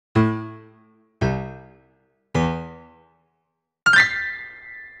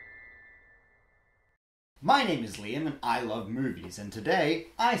My name is Liam and I love movies, and today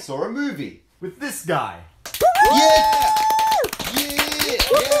I saw a movie with this guy. Yeah! Yeah!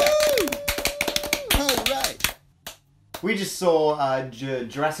 Alright! We just saw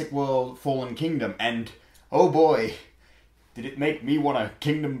Jurassic World Fallen Kingdom, and oh boy, did it make me want a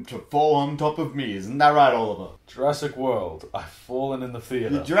kingdom to fall on top of me. Isn't that right, Oliver? Jurassic World. I've fallen in the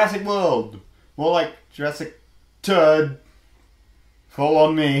theatre. Jurassic World. More like Jurassic Turd. Fall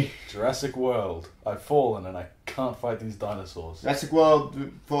on me. Jurassic World. I've fallen and I can't fight these dinosaurs. Jurassic World,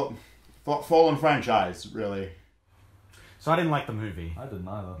 fallen franchise, really. So I didn't like the movie. I didn't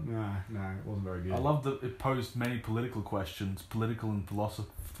either. No, it wasn't very good. I loved that it posed many political questions, political and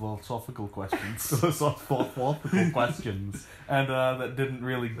philosophical questions. philosophical questions. And that didn't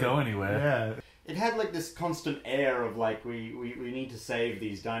really go anywhere. Yeah. It had like this constant air of like, we need to save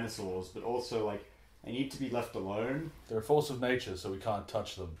these dinosaurs, but also like, they need to be left alone. They're a force of nature, so we can't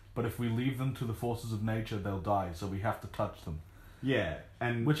touch them. But if we leave them to the forces of nature, they'll die, so we have to touch them. Yeah,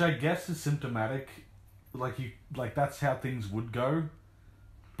 and which I guess is symptomatic. Like that's how things would go.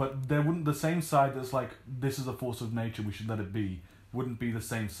 But there wouldn't the same side that's like, this is a force of nature, we should let it be, wouldn't be the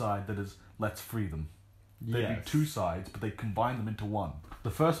same side that is, let's free them. There'd be two sides, but they combine them into one.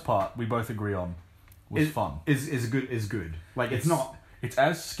 The first part we both agree on was fun. Is good. Like it's not. It's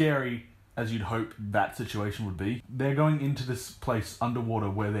as scary as you'd hope that situation would be. They're going into this place underwater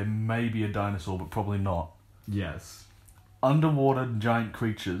where there may be a dinosaur, but probably not. Yes. Underwater giant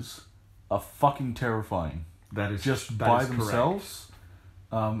creatures are fucking terrifying. That is just that by is themselves.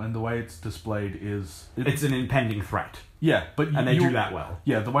 And the way it's displayed is... It's an impending threat. Yeah, but and they do that well.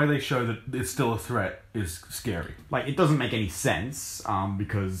 Yeah, the way they show that it's still a threat is scary. Like, it doesn't make any sense,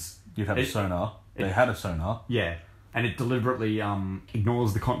 because... You'd have a sonar. They had a sonar. Yeah. And it deliberately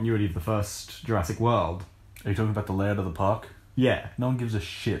ignores the continuity of the first Jurassic World. Are you talking about the layout of the park? Yeah. No one gives a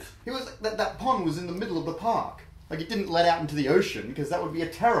shit. It was that pond was in the middle of the park. Like, it didn't let out into the ocean, because that would be a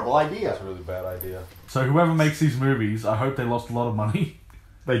terrible idea. That's a really bad idea. So whoever makes these movies, I hope they lost a lot of money.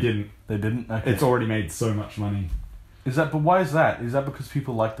 They didn't. They didn't? Okay. It's already made so much money. But why is that? Is that because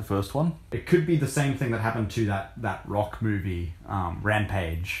people like the first one? It could be the same thing that happened to that rock movie,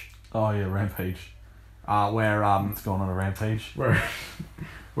 Rampage. Oh yeah, Rampage. Where it's going on a rampage.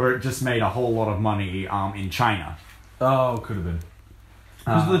 Where it just made a whole lot of money in China. Oh, could have been.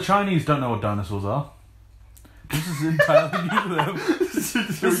 Because the Chinese don't know what dinosaurs are. This is entirely new to them. This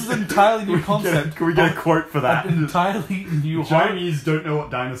is an entirely new concept. Can we get a quote for that? An entirely new... Chinese don't know what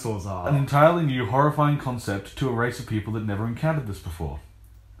dinosaurs are. An entirely new, horrifying concept to a race of people that never encountered this before.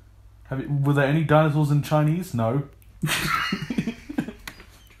 Were there any dinosaurs in Chinese? No.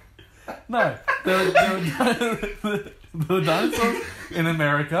 No. There were dinosaurs in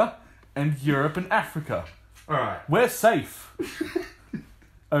America and Europe and Africa. Alright. We're safe.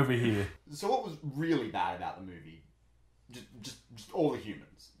 Over here. So what was really bad about the movie? Just all the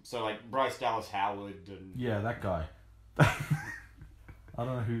humans. So like Bryce Dallas Howard and... Yeah, that guy. I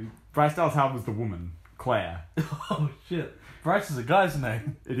don't know who... Bryce Dallas Howard was the woman. Claire. Oh shit. Bryce is a guy's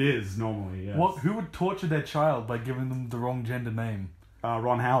name. It is, normally, yes. Who would torture their child by giving them the wrong gender name?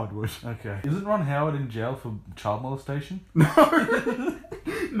 Ron Howard would. Okay. Isn't Ron Howard in jail for child molestation? No.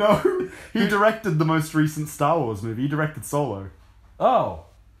 No. He directed the most recent Star Wars movie. He directed Solo. Oh.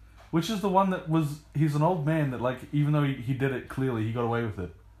 Which is the one that was... He's an old man that, like, even though he did it clearly, he got away with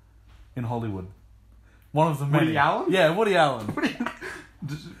it. In Hollywood. One of the many. Woody Allen? Yeah, Woody Allen.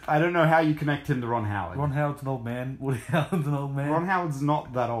 I don't know how you connect him to Ron Howard. Ron Howard's an old man. Woody Allen's an old man. Ron Howard's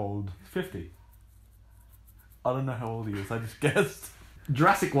not that old. 50. I don't know how old he is. I just guessed.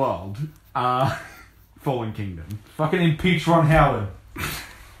 Jurassic World. Fallen Kingdom. Fucking impeach Ron Howard.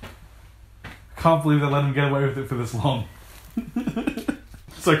 Can't believe they let him get away with it for this long.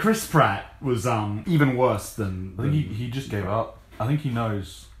 So Chris Pratt was even worse than... I think he just gave up. I think he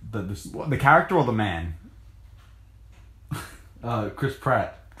knows that this... What, the character or the man? Chris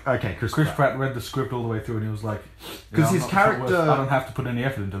Pratt. Okay, Chris Pratt read the script all the way through and he was like... Because his character... I don't have to put any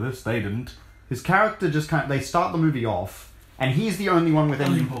effort into this. They didn't. His character just kind of... They start the movie off and he's the only one with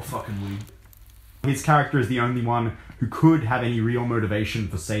any... more fucking weed. His character is the only one who could have any real motivation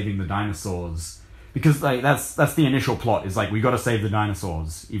for saving the dinosaurs. Because like that's the initial plot, is like, we gotta save the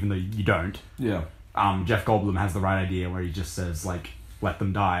dinosaurs, even though you don't. Yeah. Jeff Goldblum has the right idea where he just says, like, let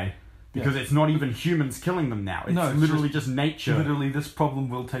them die. Because it's not even humans killing them now. It's literally just nature. Literally, this problem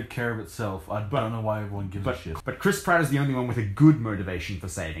will take care of itself. I don't know why everyone gives a shit. But Chris Pratt is the only one with a good motivation for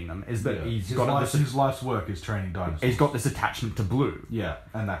saving them, is that his life's work is training dinosaurs. He's got this attachment to Blue. Yeah,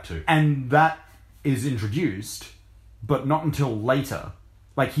 and that too. And that is introduced, but not until later.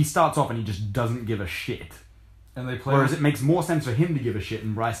 Like, he starts off and he just doesn't give a shit. And they play. Whereas it makes more sense for him to give a shit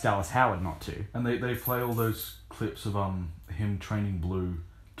and Bryce Dallas Howard not to. And they play all those clips of him training Blue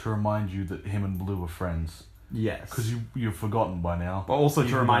to remind you that him and Blue are friends. Yes. Because you've forgotten by now. But also to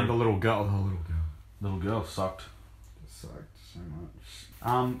Even remind though the little girl. Little girl sucked. Sucked so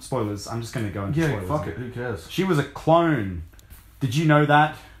much. Spoilers. I'm just going to go into spoilers. Yeah, fuck it. Who cares? She was a clone. Did you know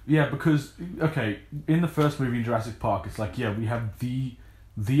that? Yeah, because, okay, in the first movie in Jurassic Park, it's like, yeah, we have the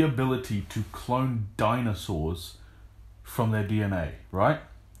ability to clone dinosaurs from their DNA, right?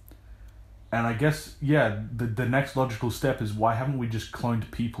 And I guess, yeah, the next logical step is, why haven't we just cloned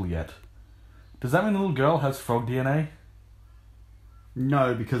people yet? Does that mean the little girl has frog DNA?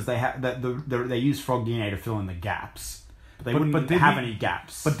 No, because they use frog DNA to fill in the gaps. But they But wouldn't did have he- any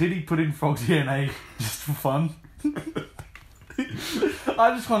gaps. But did he put in frog DNA just for fun?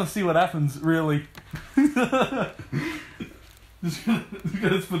 I just want to see what happens, really. just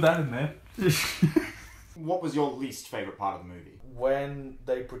gonna put that in there. What was your least favourite part of the movie? When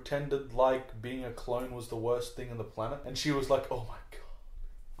they pretended like being a clone was the worst thing on the planet, and she was like, "Oh my god."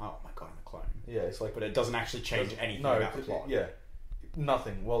 Oh my god, I'm a clone. Yeah, it's like, But it doesn't actually change anything about the plot. Yeah,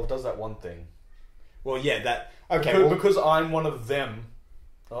 nothing. Well, it does that one thing. Well, yeah, that... Okay, Because I'm one of them.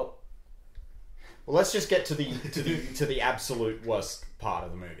 Oh, well, let's just get to the absolute worst part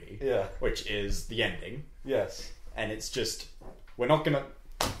of the movie. yeah. Which is the ending. Yes. And it's just... We're not gonna...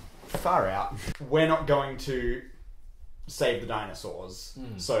 Far out. We're not going to save the dinosaurs.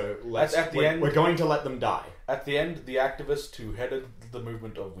 So we're going to let them die. At the end, the activist who headed the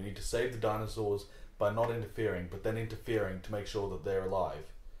movement of we need to save the dinosaurs by not interfering, but then interfering to make sure that they're alive,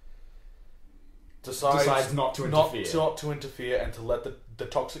 decides not to interfere. Not to interfere and to let the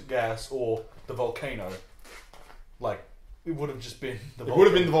toxic gas or the volcano, like, it would have just been the volcano. It would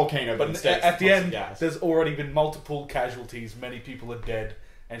have been the volcano, but instead at the it's end, gas. there's already been multiple casualties, many people are dead,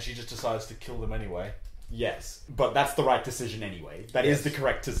 and she just decides to kill them anyway. Yes, but that's the right decision anyway. That is the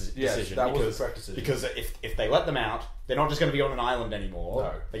correct decision. Yes, that was the correct decision. Because if they let them out, they're not just going to be on an island anymore.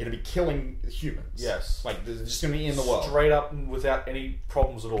 No. They're going to be killing humans. Yes. Like, they're just going to be in the world. Straight up and without any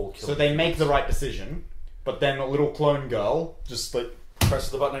problems at all. So they make the right decision, but then a little clone girl just like...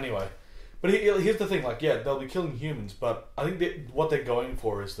 presses the button anyway. But here's the thing, like, yeah, they'll be killing humans, but I think what they're going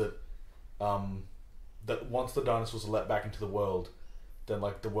for is that that once the dinosaurs are let back into the world, then,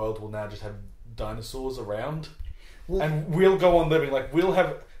 like, the world will now just have dinosaurs around. Well, and we'll go on living, like, we'll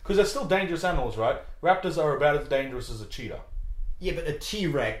have... Because they're still dangerous animals, right? Raptors are about as dangerous as a cheetah. yeah, but a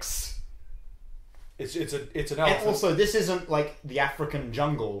T-Rex... It's an And elephant. also, this isn't like the African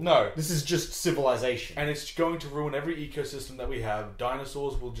jungle. No. This is just civilization. And it's going to ruin every ecosystem that we have.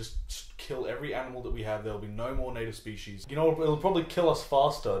 Dinosaurs will just kill every animal that we have. There'll be no more native species. You know, it'll probably kill us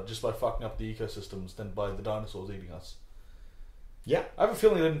faster just by fucking up the ecosystems than by the dinosaurs eating us. Yeah. I have a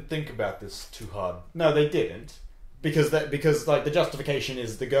feeling they didn't think about this too hard. No, they didn't. Because like, the justification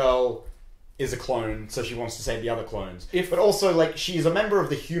is the girl is a clone, so she wants to save the other clones. But also, like, she's a member of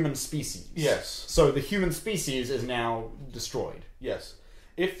the human species. Yes. So the human species is now destroyed. Yes.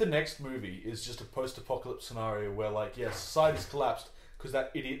 If the next movie is just a post-apocalypse scenario where, like, yes, society's collapsed because that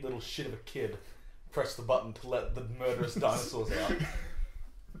idiot little shit of a kid pressed the button to let the murderous dinosaurs out.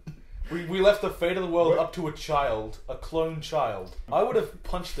 We left the fate of the world up to a child, a clone child. I would have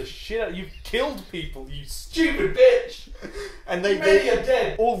punched the shit out of you. Killed people, you stupid bitch! And Many are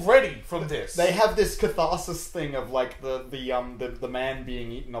dead already from this. They have this catharsis thing of, like, the man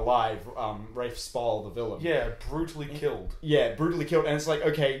being eaten alive, Rafe Spall, the villain. Yeah, brutally killed. Yeah, brutally killed. And it's like,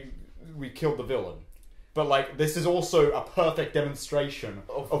 okay, we killed the villain. But, like, this is also a perfect demonstration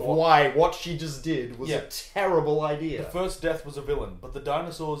of why what she just did was a terrible idea. The first death was a villain, but the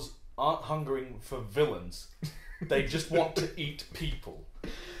dinosaurs aren't hungering for villains. They just want to eat people.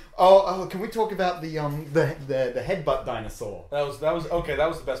 Oh, can we talk about the headbutt dinosaur? That was okay. That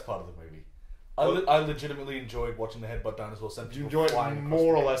was the best part of the movie. I legitimately enjoyed watching the headbutt dinosaur send Did you people enjoy it flying across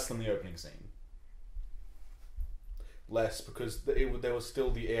more the or air. less than the opening scene? Less, because there was still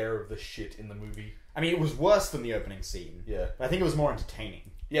the air of the shit in the movie. I mean, it was worse than the opening scene. Yeah. But I think it was more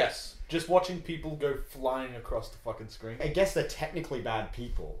entertaining. Yes, just watching people go flying across the fucking screen. I guess they're technically bad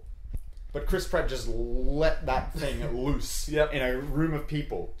people. But Chris Pratt just let that thing loose in a room of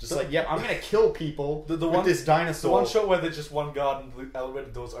people. Just like, I'm going to kill people with this dinosaur. The one shot where there's just one guard and the elevator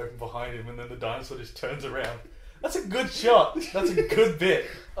doors open behind him and then the dinosaur just turns around. That's a good shot. That's a good bit.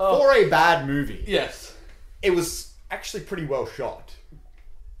 For a bad movie. Yes. It was actually pretty well shot.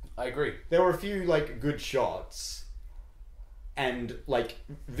 I agree. There were a few, like, good shots. And, like,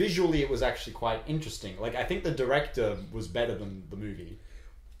 visually it was actually quite interesting. Like, I think the director was better than the movie.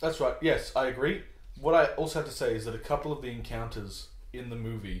 That's right. Yes, I agree. What I also have to say is that a couple of the encounters in the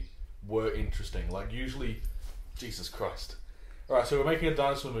movie were interesting. Like, usually Jesus Christ. Alright, so we're making a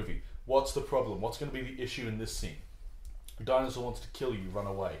dinosaur movie. What's the problem? What's going to be the issue in this scene? A dinosaur wants to kill you, run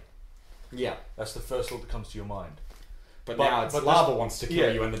away. Yeah. That's the first thought that comes to your mind. But now it's lava wants to kill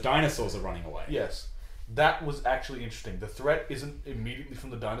yeah. you and the dinosaurs are running away. Yes. That was actually interesting. The threat isn't immediately from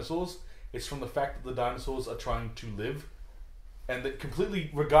the dinosaurs, it's from the fact that the dinosaurs are trying to live, and that completely,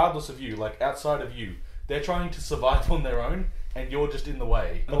 regardless of you, like outside of you, they're trying to survive on their own, and you're just in the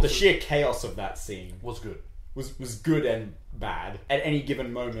way. But the sheer chaos of that scene was good. Was good and bad. At any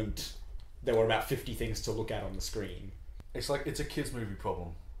given moment, there were about 50 things to look at on the screen. It's like, it's a kids' movie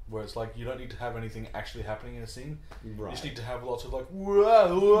problem, where it's like, you don't need to have anything actually happening in a scene. Right. You just need to have lots of like,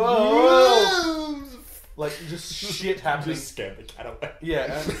 whoa, whoa, like just shit happening. Just scared the cat away.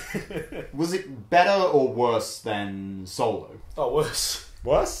 Yeah. Was it better or worse than Solo? Oh, worse.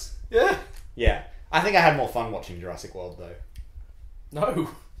 Worse? Yeah. Yeah. I think I had more fun watching Jurassic World, though. No.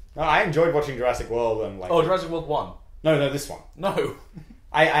 No, I enjoyed watching Jurassic World and like... Oh, Jurassic World 1. No, this one. No.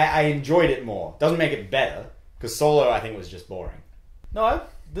 I enjoyed it more. Doesn't make it better, because Solo, I think, was just boring. No,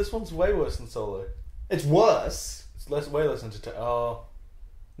 this one's way worse than Solo. It's worse. It's way less entertaining. Oh,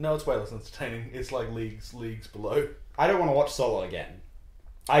 no, it's way less entertaining. It's like leagues below. I don't want to watch Solo again.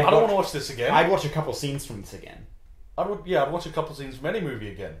 I don't want to watch this again. I'd watch a couple scenes from this again. I'd watch a couple scenes from any movie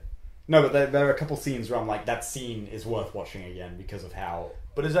again. No, but there are a couple scenes where I'm like, that scene is worth watching again because of how...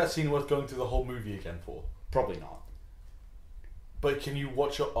 But is that scene worth going through the whole movie again for? Probably not. But can you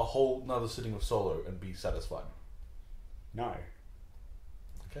watch a whole nother sitting of Solo and be satisfied? No.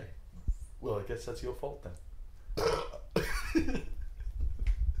 Okay. Well, I guess that's your fault then.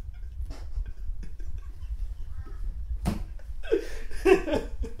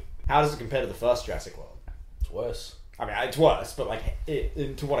 How does it compare to the first Jurassic World? It's worse. I mean, it's worse, but like,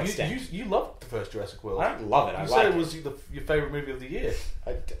 to what extent? You loved the first Jurassic World. I don't love it. You I said like it was your favourite movie of the year.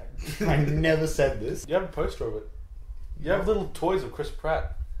 I never said this. You have a poster of it. You have little toys of Chris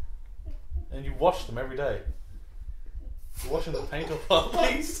Pratt. And you wash them every day. You're washing the paint off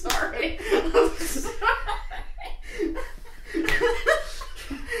Hartley. Sorry.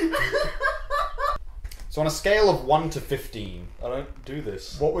 So on a scale of 1 to 15, I don't do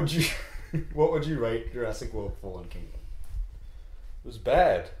this. what would you rate Jurassic World Fallen Kingdom? It was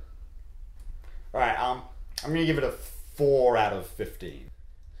bad. Alright, I'm gonna give it a 4 out of 15.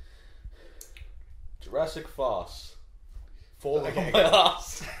 Jurassic farce. Falling Okay. on my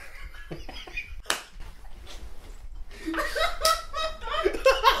ass.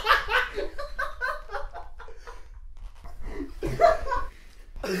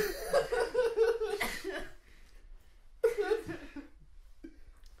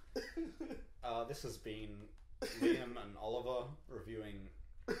 This has been Liam and Oliver reviewing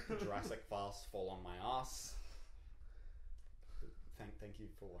Jurassic Farce Fall on My Ass. Thank you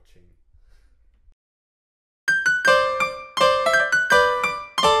for watching.